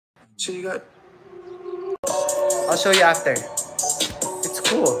So you got. I'll show you after. It's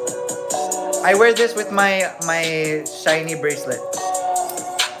cool. I wear this with my shiny bracelet.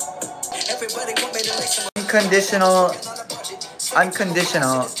 Unconditional,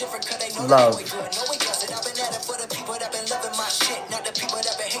 unconditional love.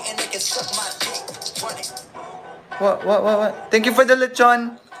 What? Thank you for the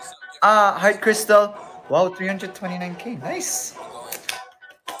lechon. Heart crystal. Wow, 329K. Nice.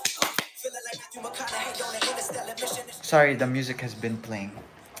 Sorry, the music has been playing.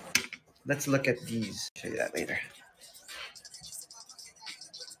 Let's look at these. Show you that later.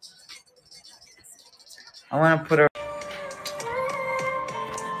 I want to put a.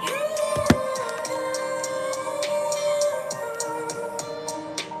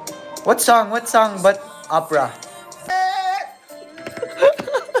 What song? What song but opera?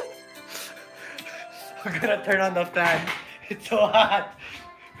 We're gonna turn on the fan. It's so hot.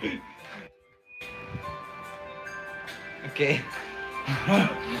 Okay.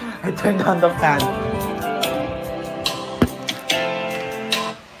 I turned on the fan.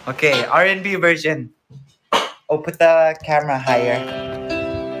 Okay, R&B version. Oh, put the camera higher.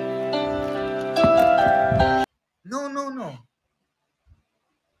 No, no, no.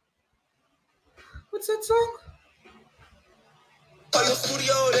 What's that song?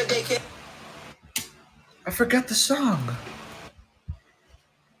 I forgot the song.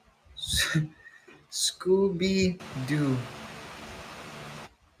 Scooby Doo.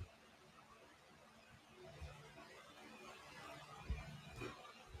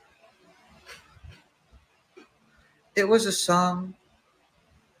 It was a song.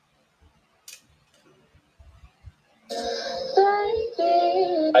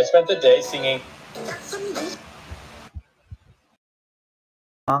 I spent the day singing.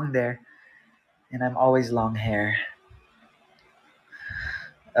 Long there, and I'm always long hair.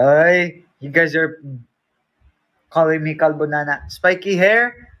 Ay, you guys are calling me Kalbonana. Spiky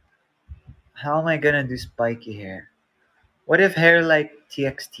hair? How am I gonna do spiky hair? What if hair like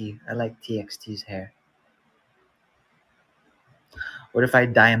TXT? I like TXT's hair. What if I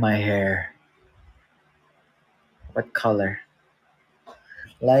dye my hair? What color?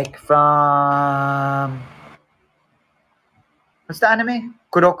 Like from what's the anime?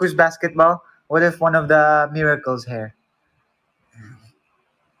 Kuroko's Basketball. What if one of the Miracles' hair?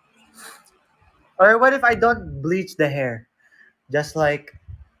 Or what if I don't bleach the hair? Just like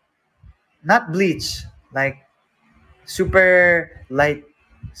not bleach, like super light,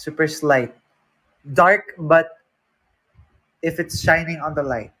 super slight, dark, but if it's shining on the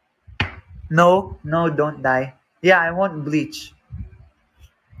light. No, no, don't dye. Yeah, I won't bleach.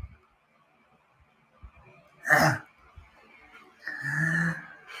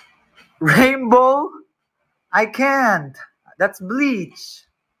 Rainbow? I can't. That's bleach.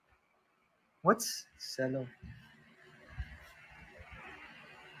 What's cello?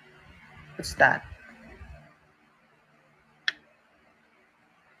 What's that?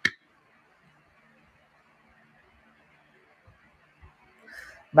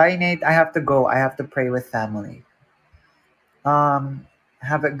 Bye, Nate. I have to go. I have to pray with family.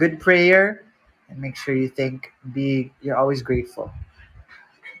 Have a good prayer and make sure you think. You're always grateful.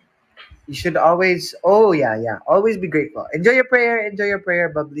 You should always. Oh yeah. Always be grateful. Enjoy your prayer. Enjoy your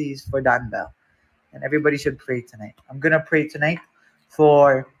prayer, bubblies for Dan Bell. And everybody should pray tonight. I'm gonna pray tonight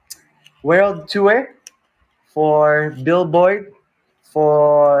for World Tour, for Billboard,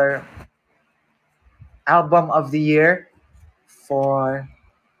 for Album of the Year, for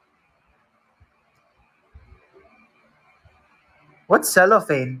what's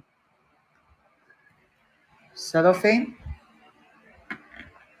cellophane? Cellophane?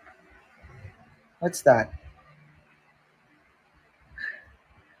 What's that?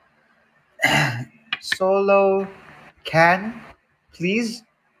 Solo can, please?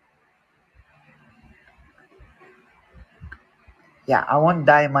 Yeah, I won't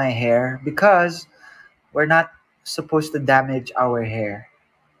dye my hair because we're not supposed to damage our hair.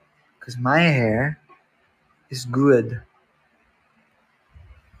 Because my hair is good.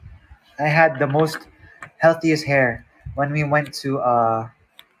 I had the most healthiest hair when we went to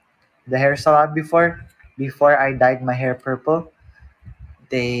the hair salon before I dyed my hair purple.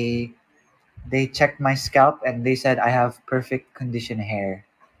 They they checked my scalp and they said I have perfect condition hair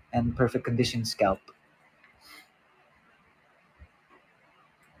and perfect condition scalp.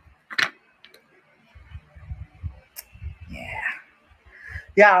 Yeah.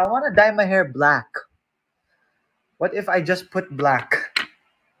 Yeah, I want to dye my hair black. What if I just put black?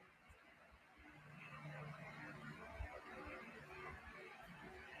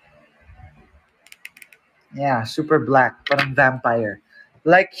 Yeah, super black, parang vampire.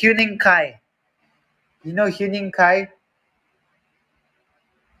 Like Huning Kai. You know Huning Kai?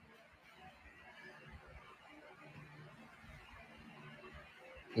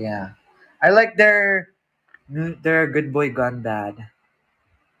 Yeah. I like their Good Boy Gone Bad.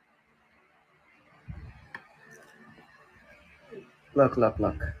 Look, look,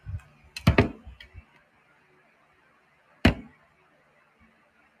 look.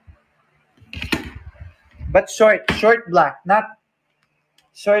 But short, short black, not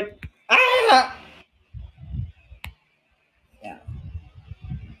short. Ah! Yeah,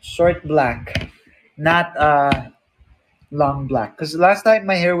 short black, not long black. Because last time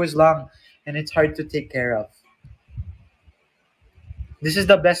my hair was long, and it's hard to take care of. This is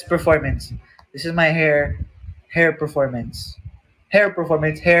the best performance. This is my hair performance, hair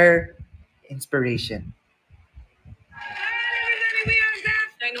inspiration. We are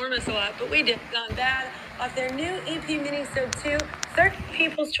back. Ginormous a lot, but we did Gone Bad off their new EP Minisode 2, third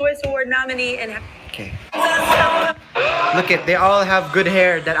People's Choice Award nominee and Okay. Look at they all have good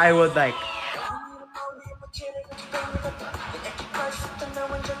hair that I would like.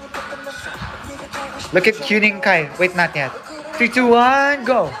 Look at Kuning Kai. Wait, not yet. 3, 2, 1,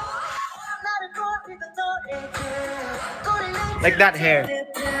 go. Like that hair.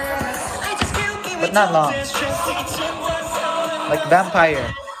 But not long. Like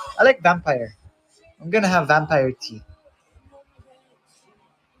vampire. I like vampire. I'm gonna have vampire tea.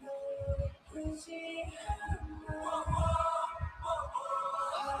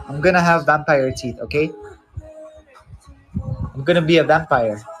 I'm gonna have vampire teeth, okay? I'm gonna be a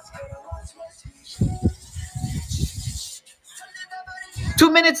vampire.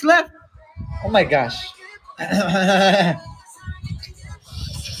 2 minutes left. Oh my gosh.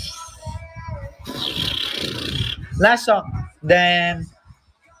 Last song. Then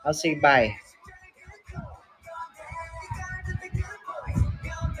I'll say bye.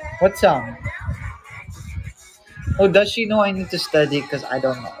 What song? Oh, does she know I need to study? Because I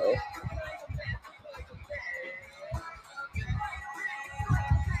don't know.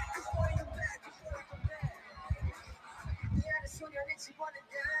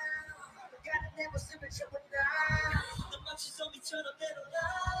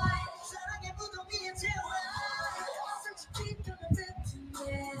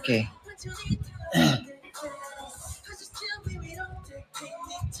 Okay.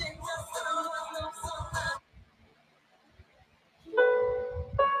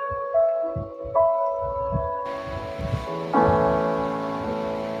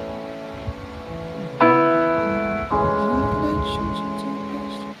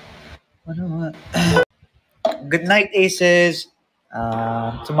 Good night, Aces.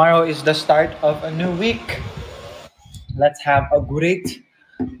 Tomorrow is the start of a new week. Let's have a great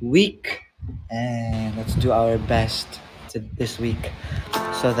week and let's do our best this week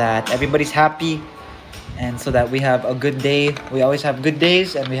so that everybody's happy and so that we have a good day. We always have good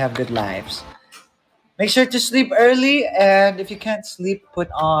days and we have good lives. Make sure to sleep early, and if you can't sleep, put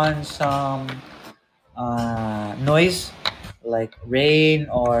on some noise like rain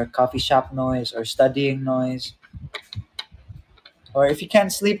or coffee shop noise or studying noise. Or if you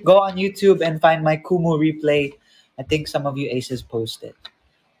can't sleep, go on YouTube and find my Kumu replay. I think some of you Aces posted.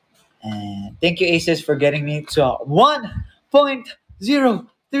 And thank you, Aces, for getting me to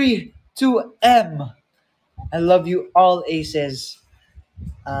 1.032 M. I love you all, Aces.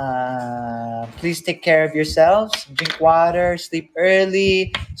 Please take care of yourselves. Drink water, sleep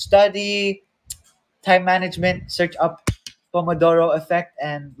early, study, time management, search up Pomodoro effect,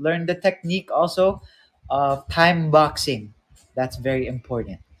 and learn the technique also of time boxing. That's very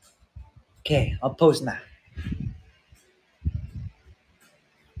important. Okay, I'll post now.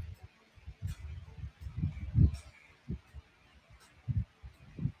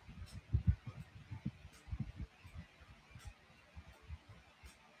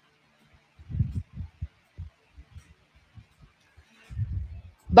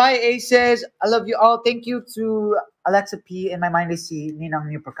 Bye, Aces. I love you all. Thank you to Alexa P and my mind is C, Ninang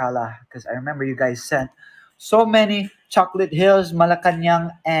New Prakala, because I remember you guys sent so many Chocolate Hills, Malacanang,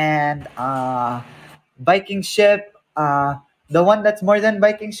 and Viking Ship. The one that's more than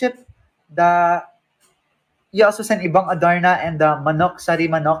Viking Ship, the you also sent Ibang Adarna and the Manok Sari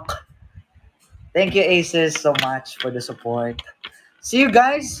Manok. Thank you, Aces, so much for the support. See you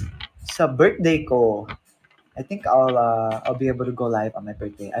guys sa birthday ko. I think I'll be able to go live on my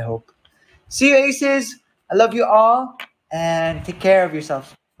birthday. I hope. See you, Aces. I love you all, and take care of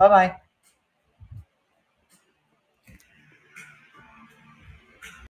yourselves. Bye bye.